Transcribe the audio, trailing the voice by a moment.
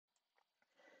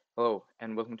Hello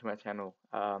and welcome to my channel.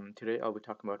 Today I'll be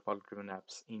talking about model-driven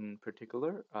apps, in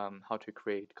particular how to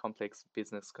create complex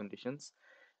business conditions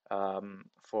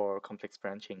for complex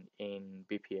branching in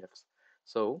BPFs.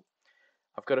 So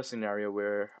I've got a scenario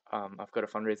where I've got a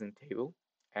fundraising table,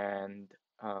 and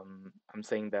I'm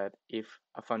saying that if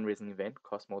a fundraising event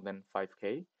costs more than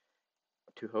 5K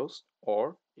to host,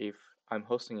 or if I'm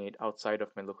hosting it outside of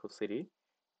my local city,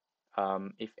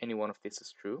 if any one of this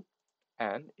is true,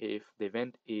 and if the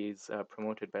event is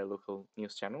promoted by a local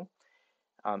news channel,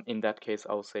 in that case,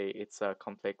 I'll say it's a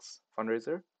complex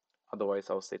fundraiser. Otherwise,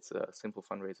 I'll say it's a simple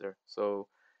fundraiser. So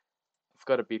I've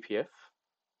got a BPF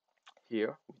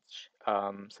here, which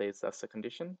says that's a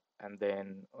condition, and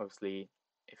then obviously,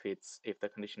 if the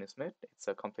condition is met, it's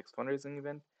a complex fundraising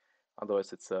event.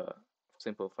 Otherwise, it's a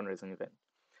simple fundraising event.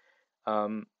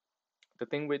 Um, the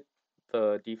thing with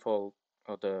the default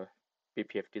or the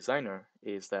BPF designer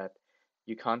is that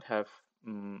you can't have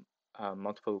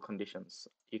multiple conditions.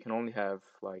 You can only have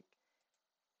like,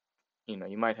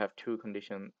 you might have two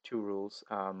rules,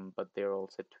 but they're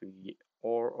all set to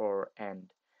or and.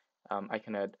 I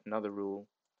can add another rule,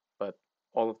 but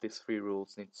all of these three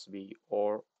rules needs to be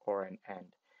or and.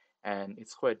 And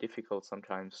it's quite difficult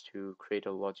sometimes to create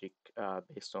a logic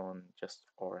based on just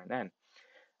or and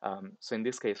and. So in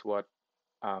this case, what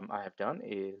I have done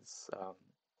is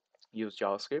use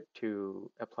JavaScript to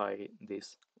apply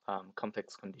this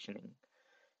complex conditioning.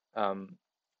 Um,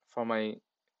 for my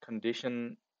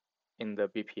condition in the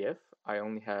BPF, I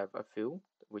only have a field,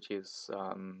 which is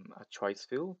a choice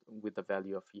field with the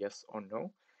value of yes or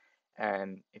no.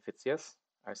 And if it's yes,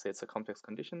 I say it's a complex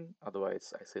condition.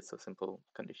 Otherwise, I say it's a simple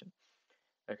condition.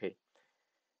 Okay,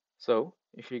 so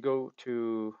if you go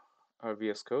to our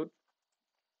VS Code,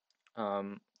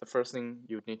 the first thing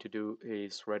you'd need to do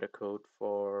is write a code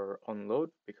for onload,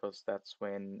 because that's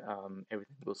when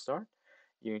everything will start.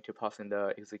 You need to pass in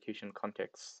the execution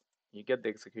context. You get the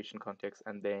execution context,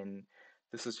 and then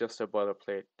this is just a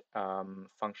boilerplate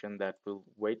function that will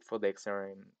wait for the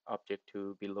XRM object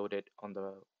to be loaded on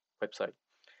the website.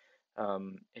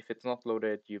 If it's not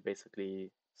loaded, you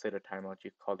basically set a timeout.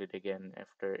 You call it again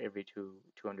after every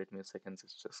 200 milliseconds.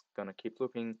 It's just gonna keep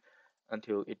looping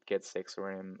until it gets the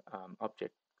XRM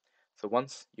object. So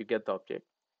once you get the object,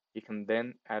 you can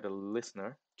then add a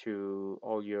listener to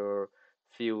all your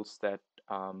fields that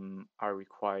are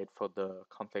required for the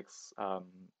complex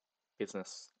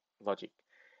business logic.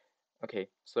 Okay,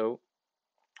 so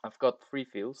I've got three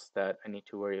fields that I need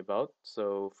to worry about.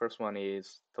 So first one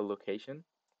is the location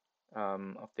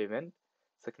of the event.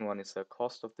 Second one is the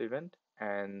cost of the event,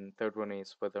 and third one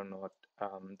is whether or not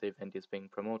the event is being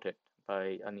promoted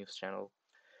by a news channel.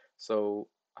 So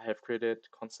I have created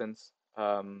constants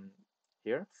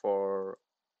here for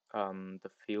the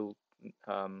field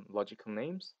logical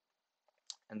names,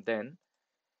 and then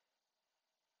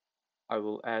I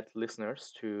will add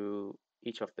listeners to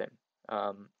each of them.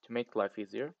 To make life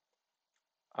easier,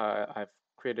 I've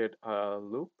created a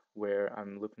loop where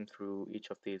I'm looping through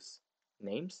each of these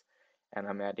names, and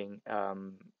I'm adding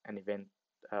an event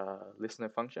listener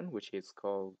function, which is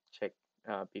called check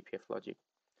BPF logic.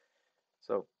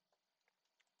 So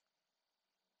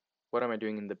what am I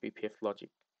doing in the BPF logic?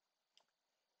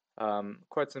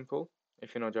 Quite simple.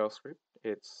 If you know JavaScript,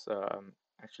 it's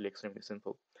actually extremely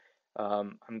simple.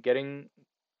 I'm getting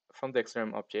from the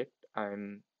XRM object,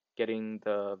 I'm getting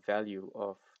the value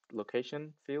of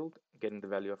location field, getting the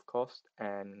value of cost,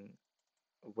 and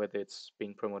whether it's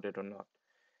being promoted or not.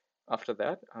 After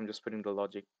that, I'm just putting the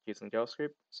logic using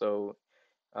JavaScript. So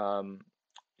um,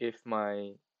 if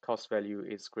my cost value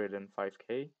is greater than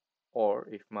 5K, or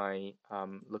if my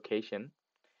location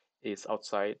is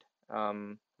outside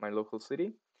my local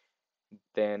city,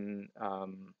 then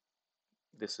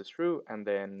this is true. And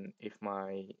then if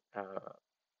my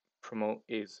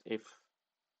if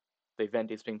the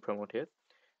event is being promoted,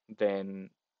 then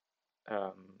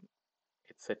um,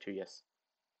 it's set to yes.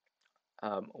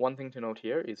 One thing to note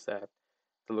here is that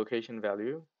the location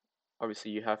value,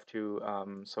 obviously you have to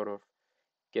sort of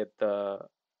get um,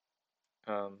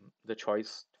 the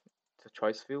choice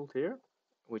field here,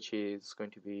 which is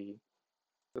going to be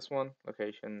this one,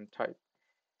 location type.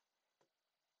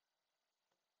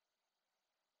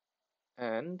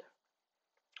 And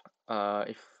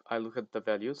if I look at the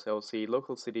values, I'll see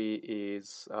local city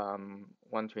is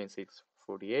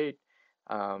 126.48,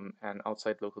 and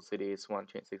outside local city is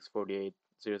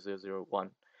 126.48.0001.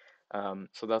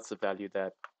 So that's the value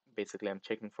that basically I'm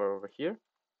checking for over here.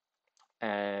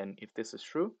 And if this is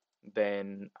true,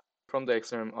 then from the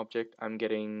XRM object, I'm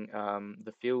getting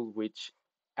the field which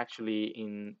actually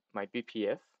in my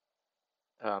BPF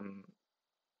um,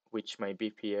 which my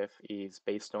BPF is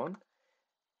based on.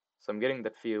 So I'm getting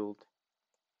that field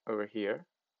over here,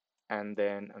 and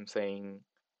then I'm saying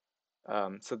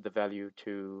set the value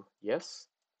to yes.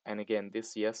 And again,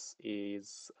 this yes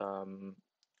is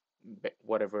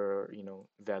whatever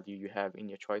value you have in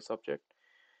your choice object.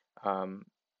 Um,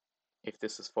 if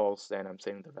this is false, then I'm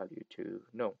setting the value to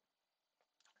no.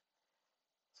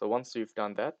 So once you've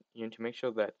done that, you need to make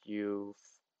sure that you've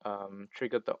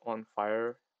triggered the on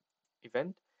fire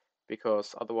event,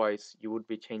 because otherwise you would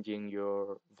be changing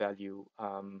your value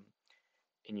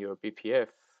in your BPF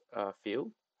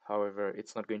field. However,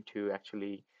 it's not going to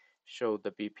actually show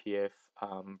the BPF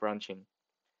branching.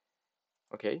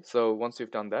 Okay, so once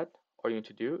you've done that, all you need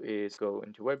to do is go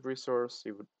into web resource.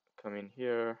 You would come in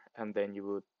here, and then you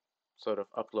would sort of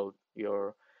upload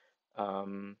your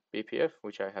BPF,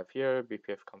 which I have here,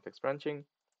 BPF complex branching.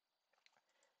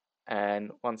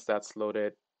 And once that's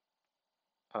loaded,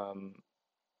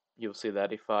 you'll see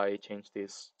that if I change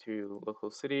this to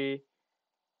local city,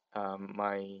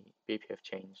 my BPF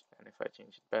changed. And if I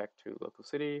change it back to local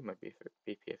city, my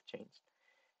BPF changed.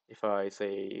 If I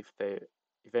say if the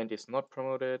event is not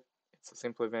promoted, it's a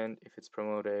simple event. If it's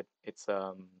promoted, it's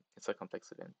a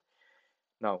complex event.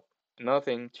 Now, another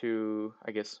thing to,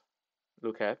 I guess,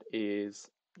 look at is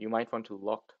you might want to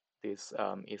lock this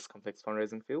is complex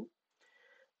fundraising field.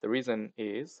 The reason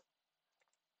is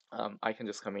I can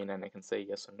just come in and I can say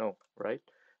yes or no, right?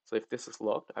 So if this is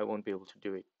locked, I won't be able to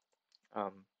do it.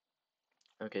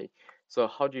 Okay, so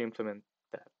how do you implement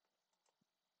that?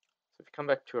 So if you come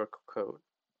back to our code,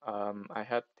 I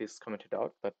had this commented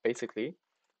out, but basically,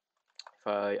 if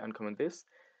I uncomment this,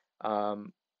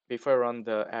 before I run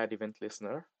the add event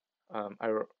listener,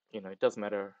 it doesn't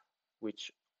matter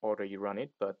which order you run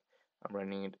it, but I'm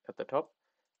running it at the top.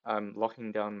 I'm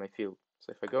locking down my field.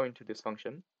 So if I go into this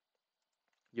function,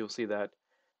 you'll see that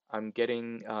I'm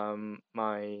getting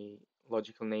my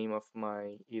logical name of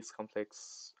my is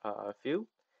complex field,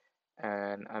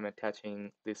 and I'm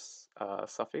attaching this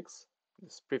suffix,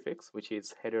 this prefix, which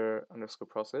is header underscore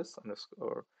process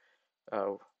underscore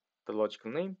the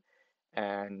logical name.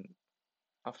 And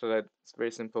after that, it's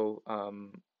very simple.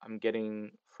 I'm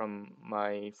getting from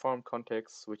my form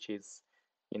context, which is,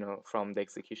 from the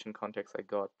execution context I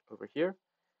got over here.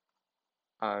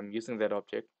 I'm using that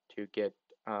object to get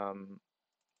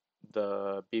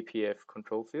the BPF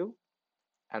control field,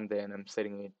 and then I'm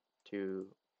setting it to,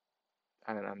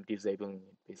 and I'm disabling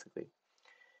it basically.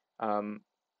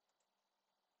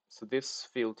 So this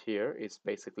field here is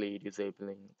basically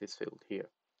disabling this field here.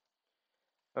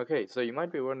 Okay, so you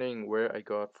might be wondering where I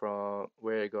got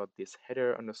this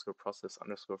header underscore process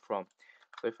underscore from.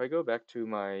 So if I go back to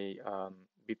my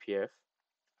BPF,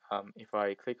 if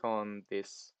I click on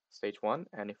this stage 1,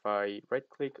 and if I right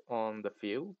click on the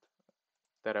field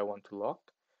that I want to lock,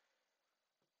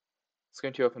 it's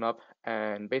going to open up,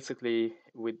 and basically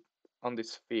on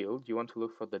this field, you want to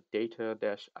look for the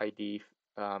data-id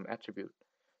attribute.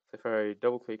 So if I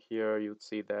double click here, you'd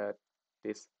see that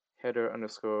this header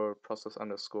underscore process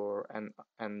underscore,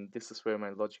 and this is where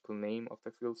my logical name of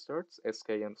the field starts, sk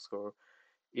underscore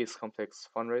is complex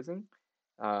fundraising.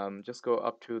 Just go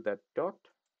up to that dot,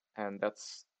 and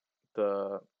that's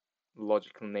the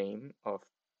logical name of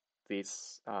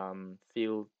this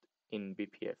field in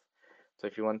BPF. So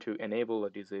if you want to enable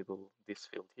or disable this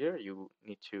field here, you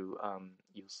need to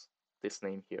use this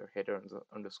name here, header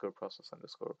underscore process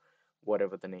underscore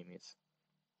whatever the name is.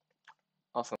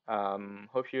 Awesome.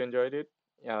 Hope you enjoyed it.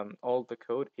 All the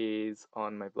code is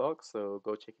on my blog, so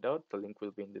go check it out. The link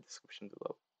will be in the description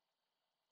below.